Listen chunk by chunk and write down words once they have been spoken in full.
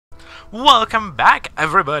Welcome back,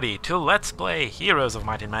 everybody, to Let's Play Heroes of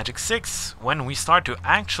Might and Magic 6, when we start to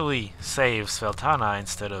actually save Sveltana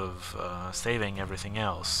instead of saving everything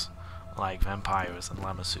else, like vampires and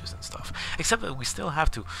lamasus and stuff. Except that we still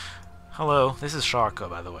have to... Hello, this is Sharko,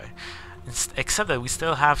 by the way. Except that we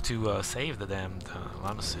still have to save the damned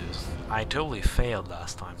lamasus. I totally failed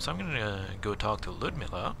last time, so I'm gonna go talk to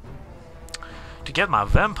Ludmilla to get my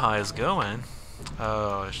vampires going.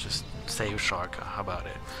 Let's just save Sharka, how about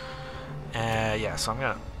it? Yeah, so I'm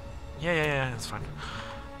gonna... Yeah, that's fine.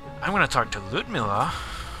 I'm gonna talk to Ludmilla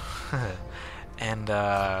and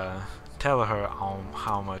tell her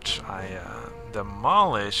how much I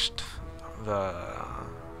demolished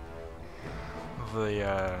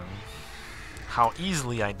how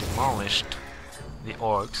easily I demolished the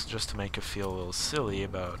orcs, just to make her feel a little silly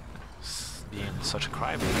about being such a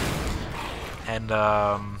crybaby. And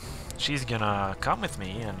she's gonna come with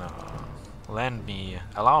me and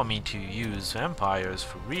allow me to use vampires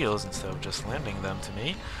for reals instead of just lending them to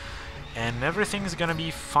me, and everything's gonna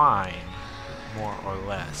be fine, more or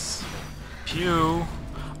less. Pew!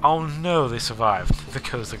 Oh no, they survived. The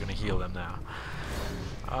ghosts are gonna heal them now.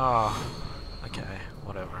 Oh, okay,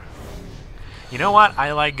 whatever. You know what?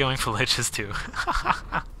 I like going for liches too.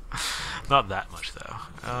 Not that much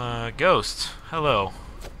though. Ghost, hello.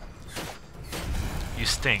 You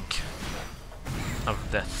stink of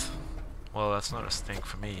death. Well, that's not a stink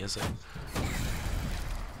for me, is it?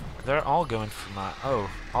 They're all going for my... Oh,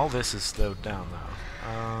 all this is slowed down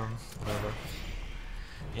now. Whatever.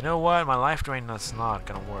 You know what? My life drain that's not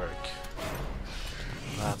gonna work.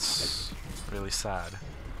 That's really sad.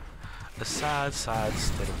 A sad state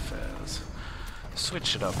of affairs.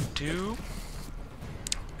 Switch it up to...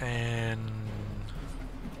 And...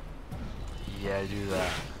 Yeah, do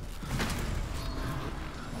that.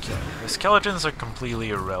 Okay, the skeletons are completely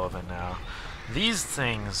irrelevant now. These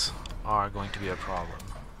things are going to be a problem.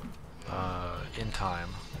 In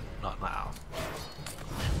time, not now.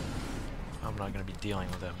 I'm not going to be dealing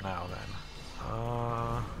with them now then.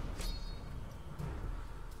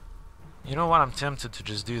 You know what, I'm tempted to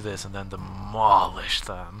just do this and then demolish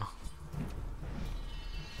them.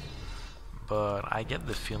 But I get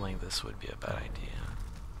the feeling this would be a bad idea.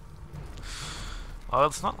 Well,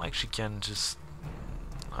 it's not like she can just...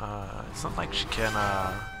 it's not like she can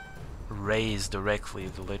raise directly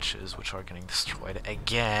the liches, which are getting destroyed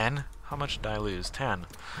again. How much did I lose? 10.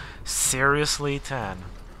 Seriously, 10.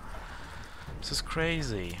 This is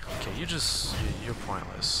crazy. Okay, you're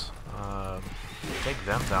pointless. Take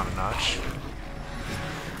them down a notch.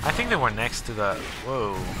 I think they were next to that.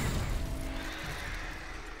 Whoa.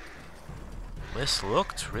 This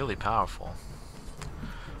looked really powerful.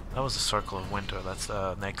 That was the Circle of Winter. That's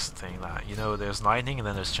the next thing. That, you know, there's lightning and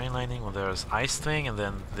then there's chain lightning. Well, there's ice thing and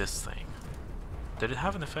then this thing. Did it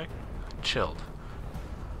have an effect? Chilled.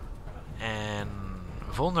 And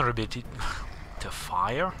vulnerability to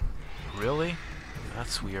fire? Really?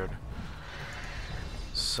 That's weird.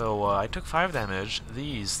 So I took 5 damage.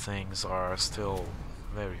 These things are still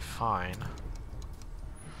very fine.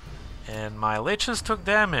 And my liches took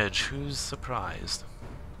damage. Who's surprised?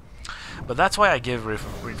 But that's why I give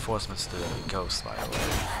reinforcements to Ghost, by the way.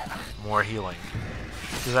 More healing.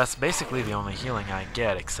 Because that's basically the only healing I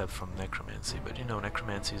get, except from Necromancy. But you know,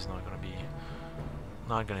 Necromancy is not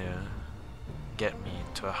gonna get me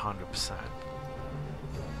to 100%.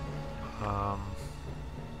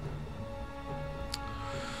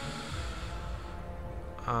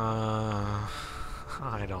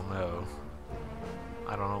 I don't know.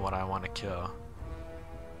 I don't know what I want to kill.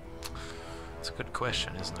 It's a good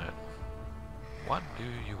question, isn't it? What do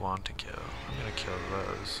you want to kill? I'm gonna kill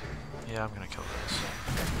those. Yeah, I'm gonna kill those.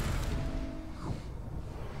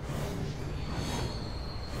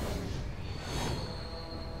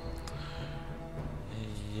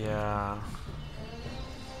 Yeah.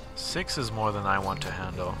 6 is more than I want to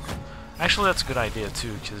handle. Actually, that's a good idea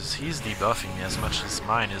too, because he's debuffing me as much as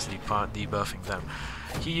mine is debuffing them.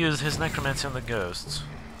 He used his necromancy on the ghosts.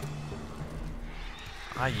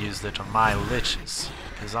 I used it on my liches,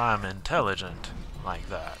 because I'm intelligent like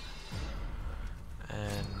that.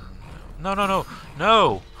 And...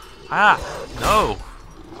 No! Ah! No!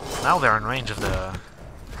 Now they're in range of the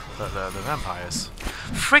vampires.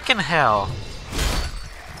 Frickin' hell!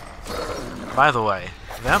 By the way,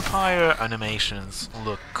 vampire animations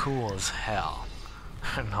look cool as hell.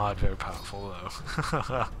 They're not very powerful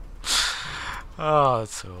though. Oh,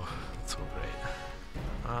 that's so great.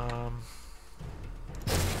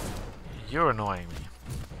 You're annoying me.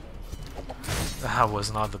 That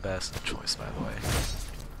was not the best choice, by the way.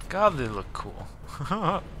 God, they look cool.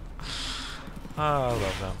 Oh, I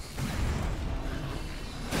love them.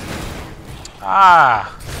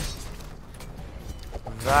 Ah!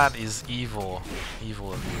 That is evil.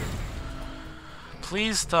 Evil of you.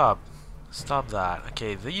 Please stop. Stop that.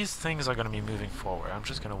 Okay, these things are going to be moving forward. I'm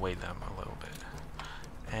just going to wait them a little bit.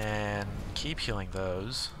 And keep healing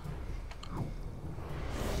those.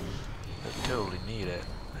 They totally need it.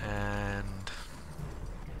 And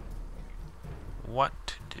what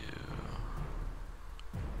to do?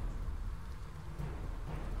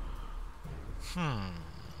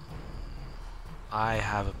 I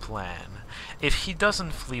have a plan. If he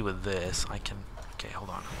doesn't flee with this, I can... Okay, hold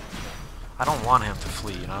on. I don't want him to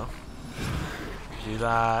flee, you know? Do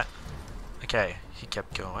that. Okay, he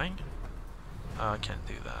kept going. I can't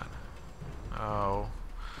do that. Oh.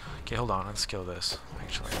 Okay, hold on. Let's kill this,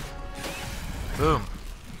 actually. Boom.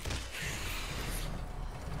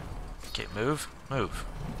 Okay, move. Move.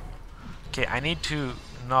 Okay, I need to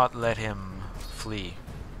not let him flee.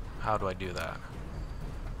 How do I do that?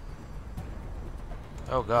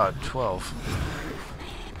 Oh god, 12.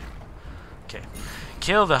 Okay.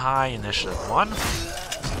 Kill the high initiative one.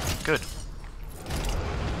 Good.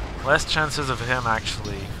 Less chances of him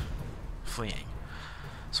actually fleeing.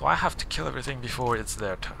 So I have to kill everything before it's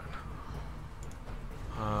their turn.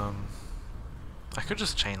 I could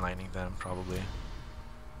just chain lightning them, probably.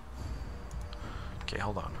 Okay,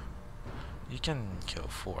 hold on. You can kill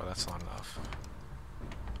 4, that's not enough.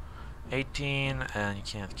 18, and you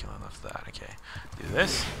can't kill enough of that. Okay, do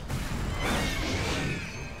this.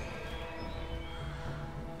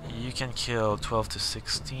 You can kill 12 to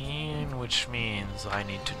 16, which means I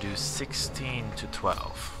need to do 16 to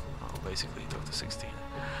 12. Well, basically 12 to 16.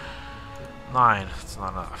 9, it's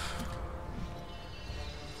not enough.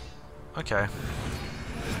 Okay.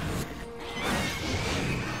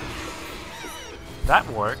 That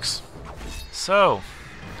works. So,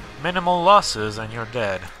 minimal losses and you're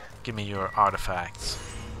dead. Give me your artifacts.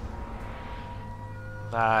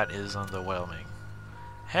 That is underwhelming.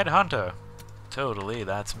 Headhunter. Totally,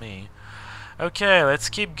 that's me. Okay, let's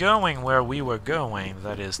keep going where we were going.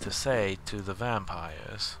 That is to say, to the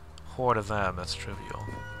vampires. Horde of them, that's trivial.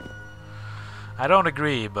 I don't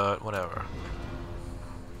agree, but whatever.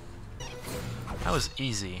 That was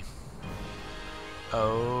easy.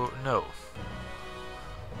 Oh, no.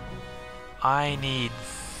 I need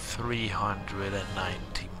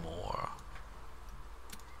 390 more.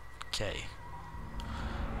 Okay.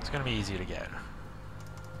 It's gonna be easy to get.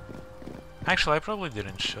 Actually, I probably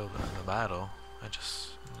didn't show them in the battle. I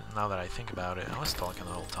just... Now that I think about it, I was talking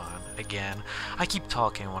the whole time. Again. I keep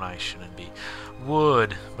talking when I shouldn't be.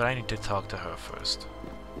 Would, but I need to talk to her first.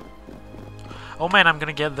 Oh man, I'm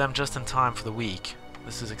gonna get them just in time for the week.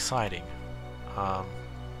 This is exciting.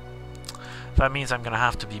 That means I'm gonna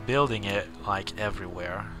have to be building it like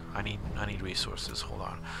everywhere. I need resources. Hold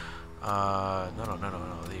on. No,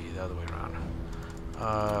 the other way around.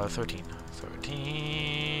 13.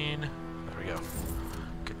 13. There we go.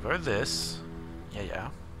 Convert this. Yeah.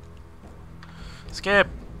 Skip.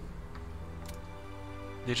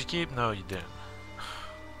 Did you keep? No, you didn't.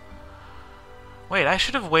 Wait, I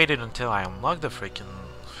should have waited until I unlocked the freaking...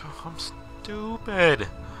 I'm stupid.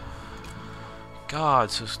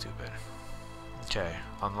 God, so stupid. Okay,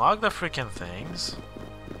 unlock the freaking things.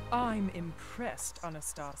 I'm impressed,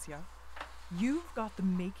 Anastasia. You've got the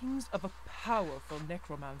makings of a powerful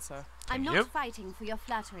necromancer. I'm not fighting for your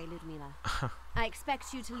flattery, Ludmila. I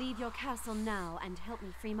expect you to leave your castle now and help me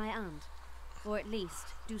free my aunt. Or at least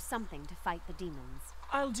do something to fight the demons.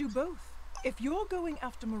 I'll do both. If you're going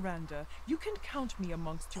after Miranda, you can count me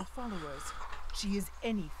amongst your followers. She is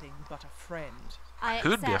anything but a friend.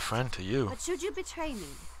 Who'd be a friend to you? But should you betray me,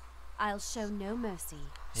 I'll show no mercy.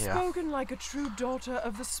 Yeah. Spoken like a true daughter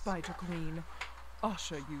of the Spider Queen.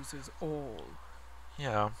 Asha uses all.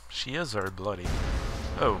 Yeah, she is very bloody.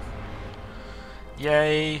 Oh.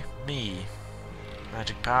 Yay, me.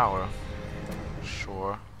 Magic power.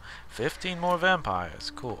 Sure. 15 more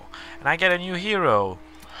vampires. Cool. And I get a new hero.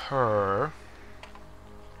 Her.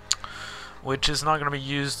 Which is not going to be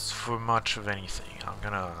used for much of anything. I'm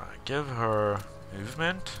going to give her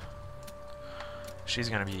movement. She's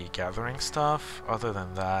going to be gathering stuff. Other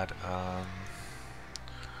than that,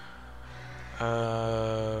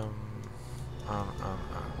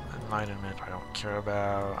 enlightenment I don't care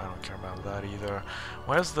about. I don't care about that either.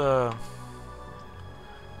 Where's the...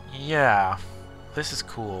 Yeah, this is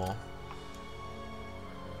cool.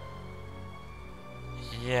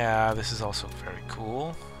 Yeah, this is also very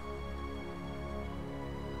cool.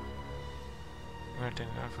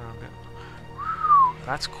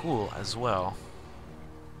 That's cool as well.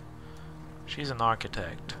 She's an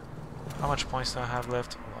architect. How much points do I have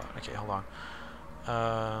left? Okay, hold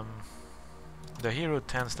on. The hero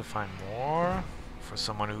tends to find more. For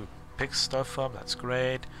someone who picks stuff up, that's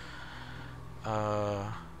great.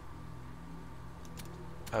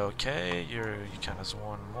 Okay, you kind of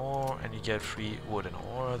want more, and you get free wood and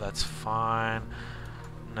ore. That's fine.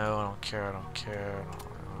 No, I don't care. I don't care.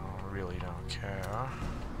 I really don't care.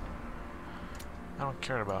 I don't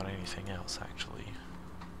care about anything else, actually.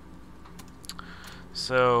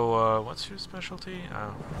 So, what's your specialty?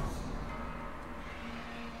 Oh.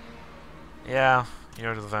 Yeah,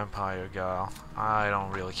 you're the vampire gal. I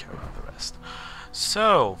don't really care about the rest.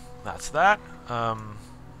 So, that's that.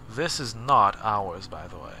 This is not ours, by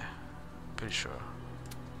the way. Pretty sure.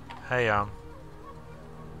 Hey,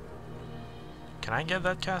 can I get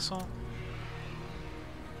that castle?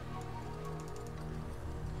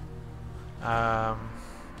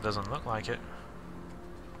 Doesn't look like it.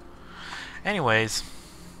 Anyways,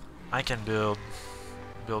 I can build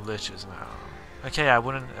liches now. Okay, I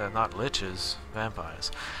wouldn't, not liches,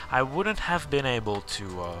 vampires. I wouldn't have been able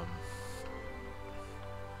to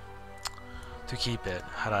keep it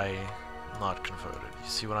had I not converted. You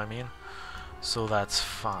see what I mean? So that's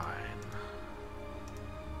fine.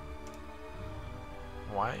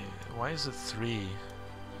 Why is it 3?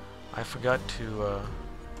 I forgot to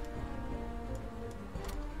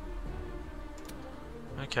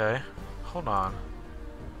okay, hold on.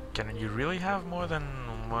 Can you really have more than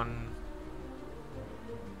one?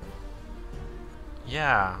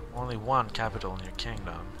 Yeah, only one capital in your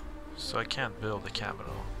kingdom. So I can't build a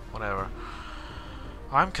capital. Whatever.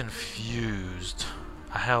 I'm confused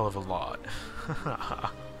a hell of a lot.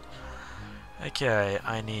 Okay,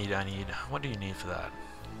 I need, what do you need for that?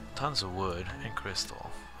 Tons of wood and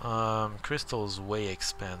crystal. Crystal's way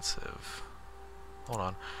expensive. Hold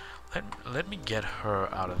on. Let me get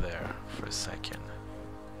her out of there for a second.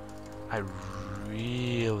 I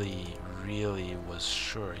really was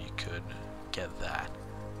sure you could get that.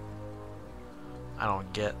 I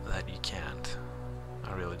don't get that you can't.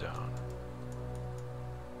 I really don't.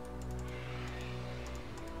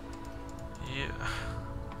 Yeah.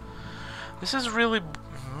 This is really...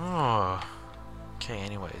 Okay,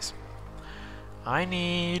 anyways. I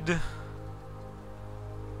need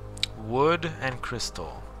wood and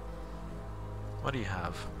crystal. What do you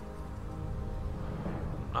have?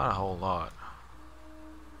 Not a whole lot.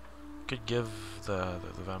 Could give the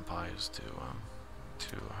vampires to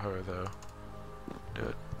her though. Do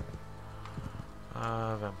it.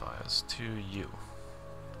 Vampires to you.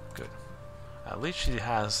 Good. At least she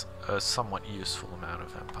has a somewhat useful amount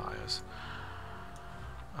of vampires.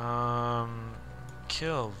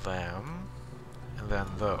 Kill them, and then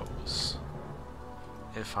those.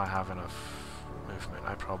 If I have enough movement,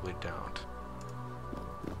 I probably don't.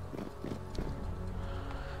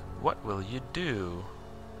 What will you do?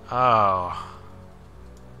 Oh.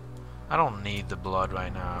 I don't need the blood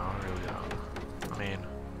right now, I really don't. I mean,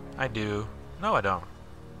 I do. No, I don't.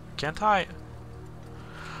 Can't I?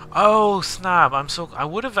 Oh, snap! I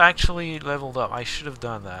would have actually leveled up. I should have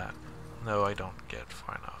done that. No, I don't get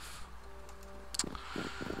far enough.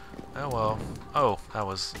 Oh well. Oh, that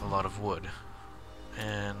was a lot of wood.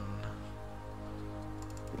 And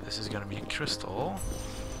this is gonna be crystal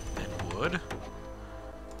and wood.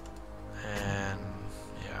 And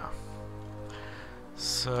yeah.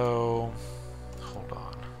 So hold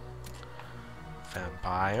on.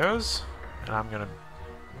 Vampires. And I'm gonna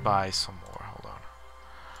buy some more. Hold on.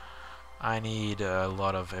 I need a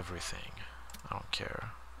lot of everything. I don't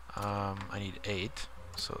care. I need 8,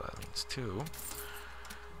 so that means 2.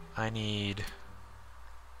 I need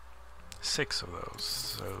 6 of those,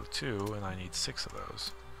 so 2, and I need 6 of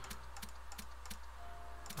those.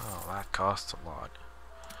 Oh, that costs a lot.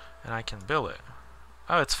 And I can bill it.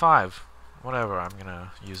 Oh, it's 5. Whatever, I'm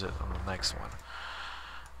gonna use it on the next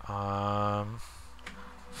one.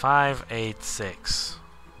 5, 8, 6.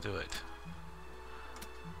 Do it.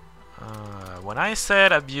 When I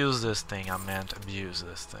said abuse this thing, I meant abuse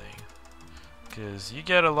this thing. Because you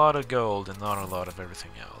get a lot of gold and not a lot of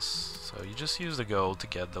everything else. So you just use the gold to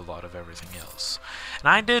get a lot of everything else. And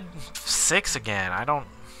I did 6 again. I don't...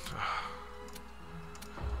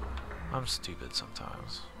 I'm stupid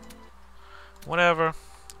sometimes. Whatever.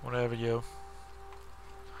 Whatever, yo.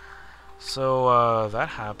 So, that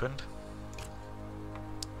happened.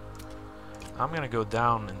 I'm gonna go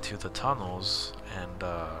down into the tunnels and,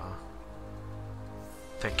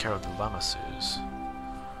 take care of the lamasus.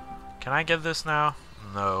 Can I get this now?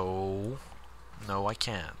 No. No, I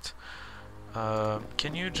can't.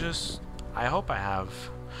 Can you just... I hope I have...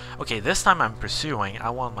 Okay, this time I'm pursuing.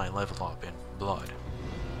 I want my level up in blood.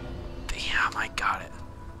 Damn, I got it.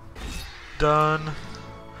 Done.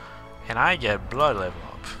 And I get blood level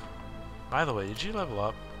up. By the way, did you level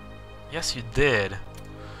up? Yes, you did.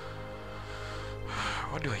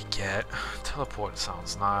 What do I get? Teleport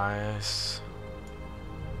sounds nice.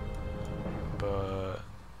 But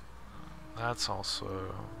that's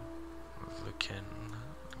also looking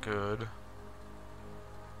good.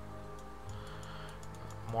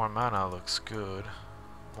 More mana looks good.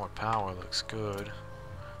 More power looks good.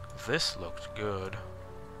 This looked good.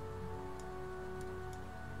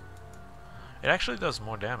 It actually does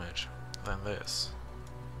more damage than this.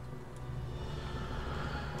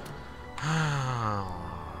 I'm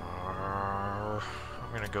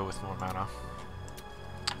gonna go with more mana.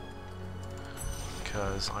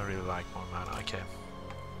 Because I really like more mana. Okay.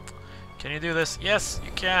 Can you do this? Yes,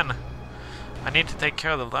 you can! I need to take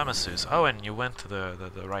care of the lamasus. Oh, and you went to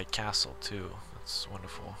the right castle too. That's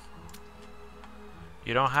wonderful.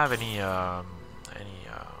 You don't have any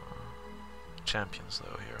champions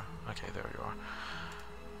though here. Okay, there you are.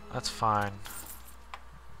 That's fine.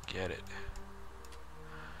 Get it.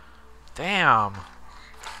 Damn!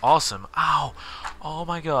 Awesome. Ow! Oh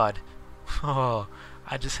my god. Oh,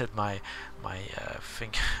 I just hit my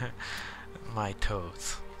finger, my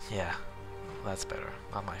toes. Yeah, that's better.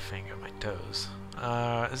 Not my finger, my toes.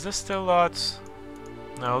 Is this still lots?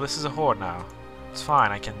 No, this is a horde now. It's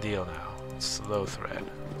fine, I can deal now. It's low thread.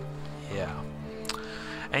 Yeah.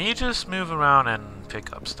 And you just move around and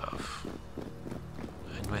pick up stuff.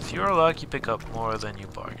 And with your luck, you pick up more than you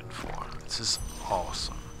bargained for. This is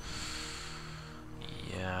awesome.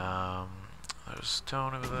 Yeah. There's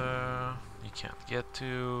stone over there you can't get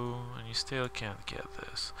to, and you still can't get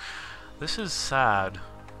this. This is sad.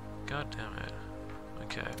 God damn it.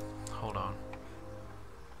 Okay, hold on.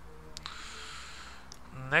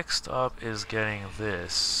 Next up is getting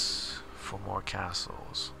this for more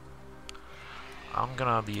castles. I'm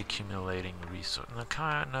gonna be accumulating resources. No,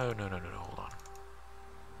 no, hold on.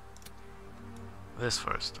 This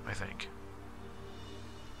first, I think.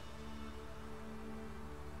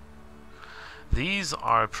 These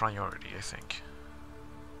are priority, I think.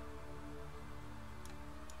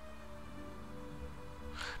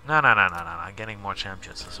 No. Getting more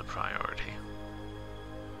champions is a priority.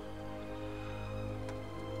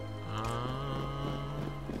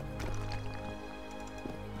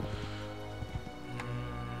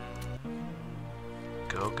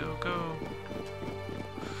 Go.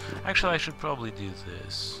 Actually, I should probably do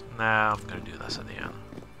this. Nah, I'm gonna do this at the end.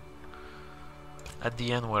 At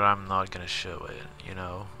the end where I'm not gonna show it, you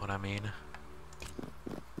know what I mean?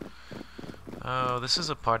 Oh, this is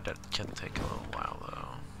a part that can take a little while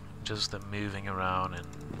though. Just the moving around and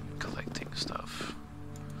collecting stuff.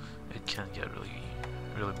 It can get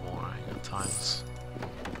really boring at times.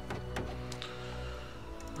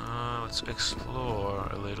 Let's explore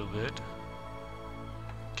a little bit.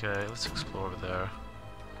 Okay, let's explore over there.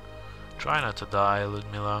 Try not to die,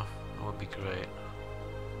 Ludmilla. That would be great.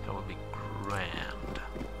 That would be grand.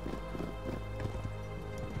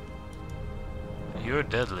 You're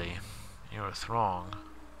deadly. You're a throng.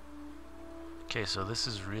 Okay, so this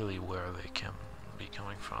is really where they can be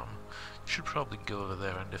coming from. You should probably go over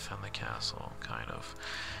there and defend the castle, kind of.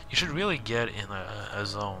 You should really get in a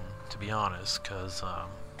zone, to be honest, because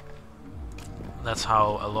that's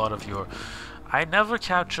how a lot of your... I never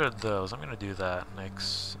captured those. I'm gonna do that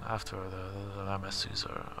next, after the lamasus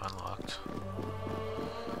are unlocked.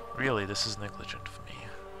 Really, this is negligent for me.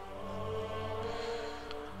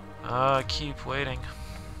 Keep waiting.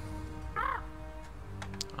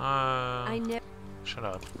 I know. Shut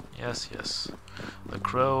up. Yes. The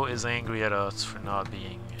crow is angry at us for not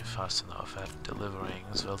being fast enough at delivering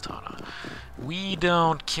Sveltana. We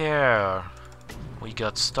don't care. We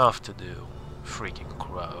got stuff to do. Freaking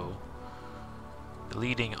crow.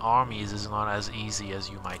 Leading armies is not as easy as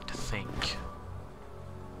you might think.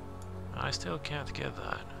 I still can't get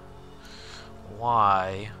that.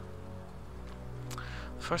 Why?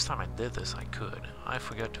 The first time I did this, I could. I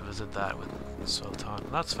forgot to visit that with Sveltana.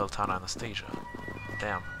 Not Sveltana, Anastasia.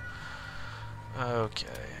 Damn.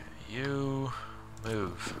 Okay, you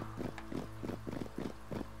move.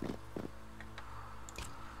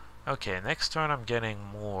 Okay, next turn I'm getting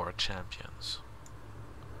more champions.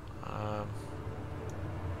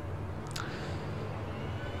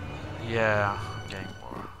 Yeah, I'm getting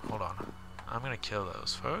more. Hold on. I'm gonna kill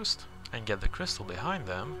those first and get the crystal behind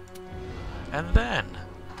them, and then...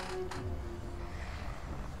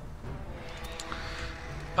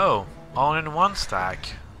 Oh, all in one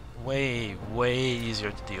stack. Way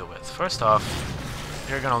easier to deal with. First off,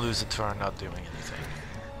 you're gonna lose a turn not doing anything.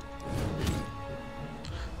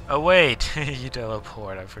 Oh wait, you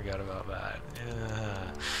teleport, I forgot about that.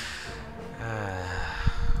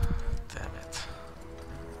 Damn it.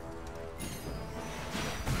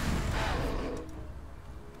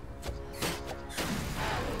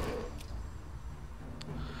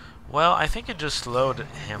 Well, I think it just slowed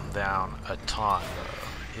him down a ton,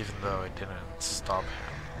 though, even though it didn't stop him,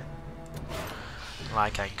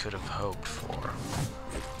 like I could have hoped for.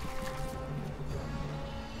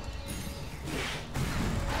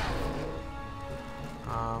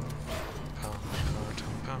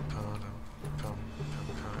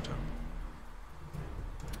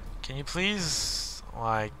 Can you please,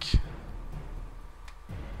 like...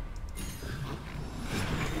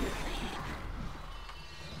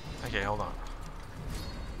 Okay, hold on.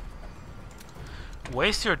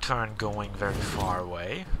 Waste your turn going very far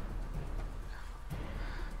away.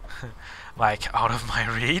 Like, out of my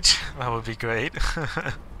reach? That would be great.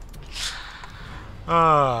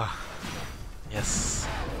 Yes.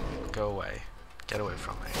 Go away. Get away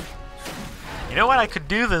from me. You know what? I could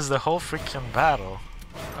do this the whole freaking battle.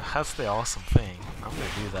 That's the awesome thing. I'm gonna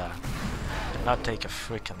do that. And not take a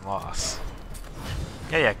freaking loss.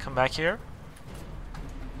 Yeah, come back here.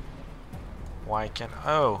 Why can't...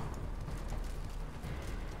 Oh.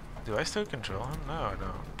 Do I still control him? No, I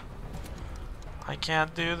don't. I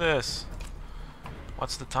can't do this.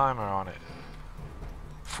 What's the timer on it?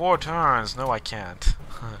 4 turns. No, I can't.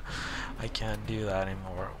 I can't do that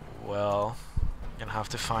anymore. Well, I'm gonna have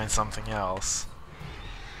to find something else.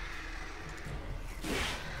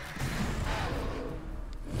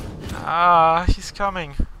 Ah, he's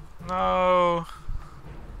coming. No.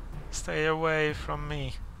 Stay away from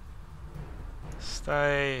me.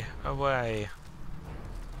 Stay away.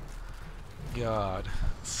 God,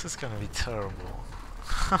 this is gonna be terrible.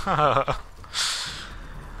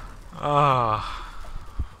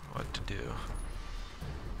 What to do?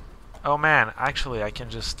 Oh man, actually I can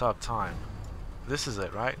just stop time. This is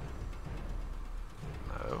it, right?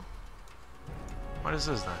 No. What is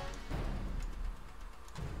this then?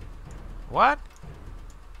 What?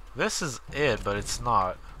 This is it, but it's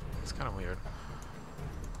not. It's kind of weird.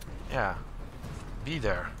 Yeah. Be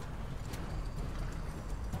there.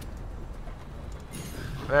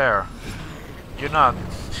 There. You're not.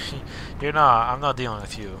 You're not. I'm not dealing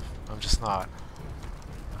with you. I'm just not.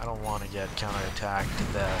 I don't want to get counterattacked to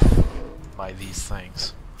death by these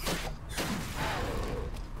things.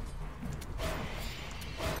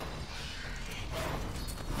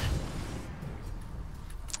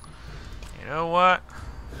 You know what?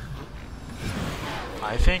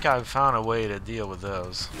 I think I've found a way to deal with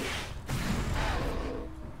those.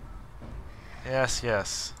 Yes.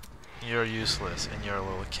 You're useless in your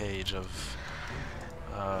little cage of...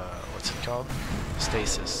 what's it called?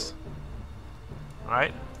 Stasis.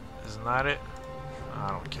 Right? Isn't that it? I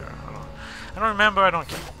don't care. I don't remember. I don't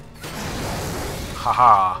care.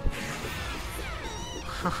 Haha.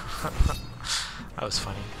 That was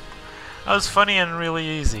funny. That was funny and really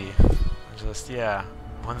easy. Just, yeah.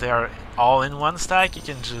 When they are all in one stack, you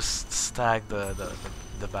can just stack the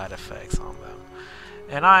bad effects on them.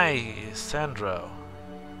 And Sandro.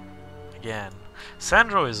 Again,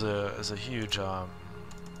 Sandro is a huge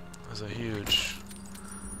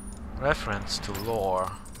reference to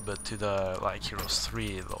lore, but to the like Heroes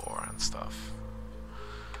 3 lore and stuff.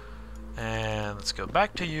 And let's go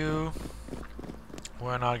back to you.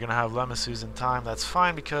 We're not gonna have lamasus in time. That's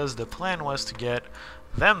fine because the plan was to get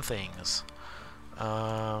them things.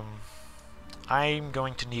 I'm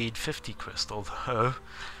going to need 50 crystal though,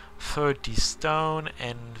 30 stone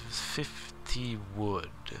and 50 wood.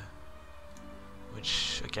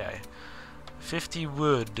 Which, okay, 50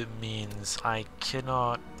 wood means I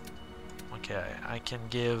cannot, okay, I can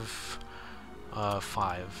give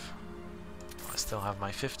 5. I still have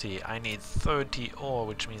my 50. I need 30 ore,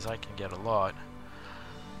 which means I can get a lot.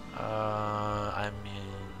 I'm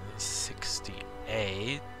in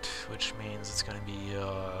 68, which means it's gonna be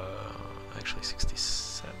actually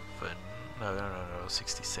 67. No,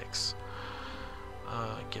 66.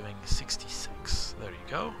 Giving 66. There you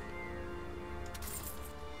go.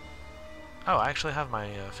 Oh, I actually have my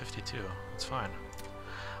 52. It's fine.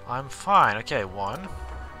 I'm fine. Okay, 1.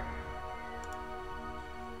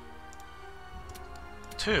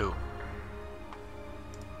 2.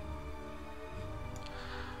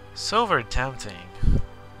 Silver tempting,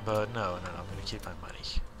 but no, I'm gonna keep my money.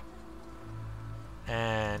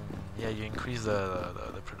 And yeah, you increase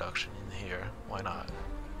the production in here. Why not?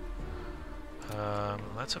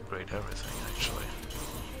 Let's upgrade everything actually.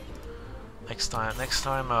 Next time,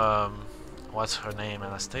 what's her name,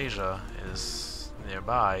 Anastasia, is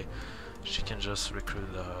nearby, she can just recruit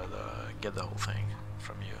get the whole thing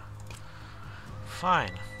from you.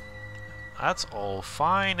 Fine. That's all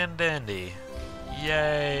fine and dandy.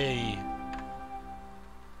 Yay!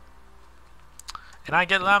 And I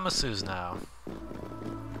get lamasus now.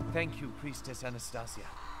 Thank you, Priestess Anastasia.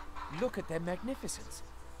 Look at their magnificence.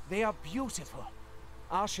 They are beautiful.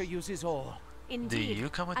 Asha uses all. Indeed. you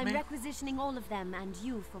come with I'm me? requisitioning all of them and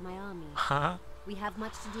you for my army. Huh? We have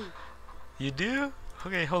much to do. You do?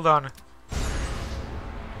 Okay, hold on.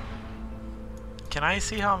 Can I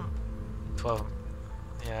see how... 12.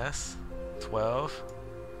 Yes. 12.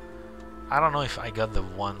 I don't know if I got the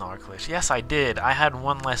one arclish. Yes, I did. I had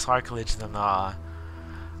one less arclish than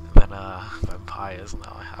vampires.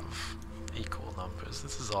 Now I have equal numbers.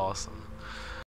 This is awesome.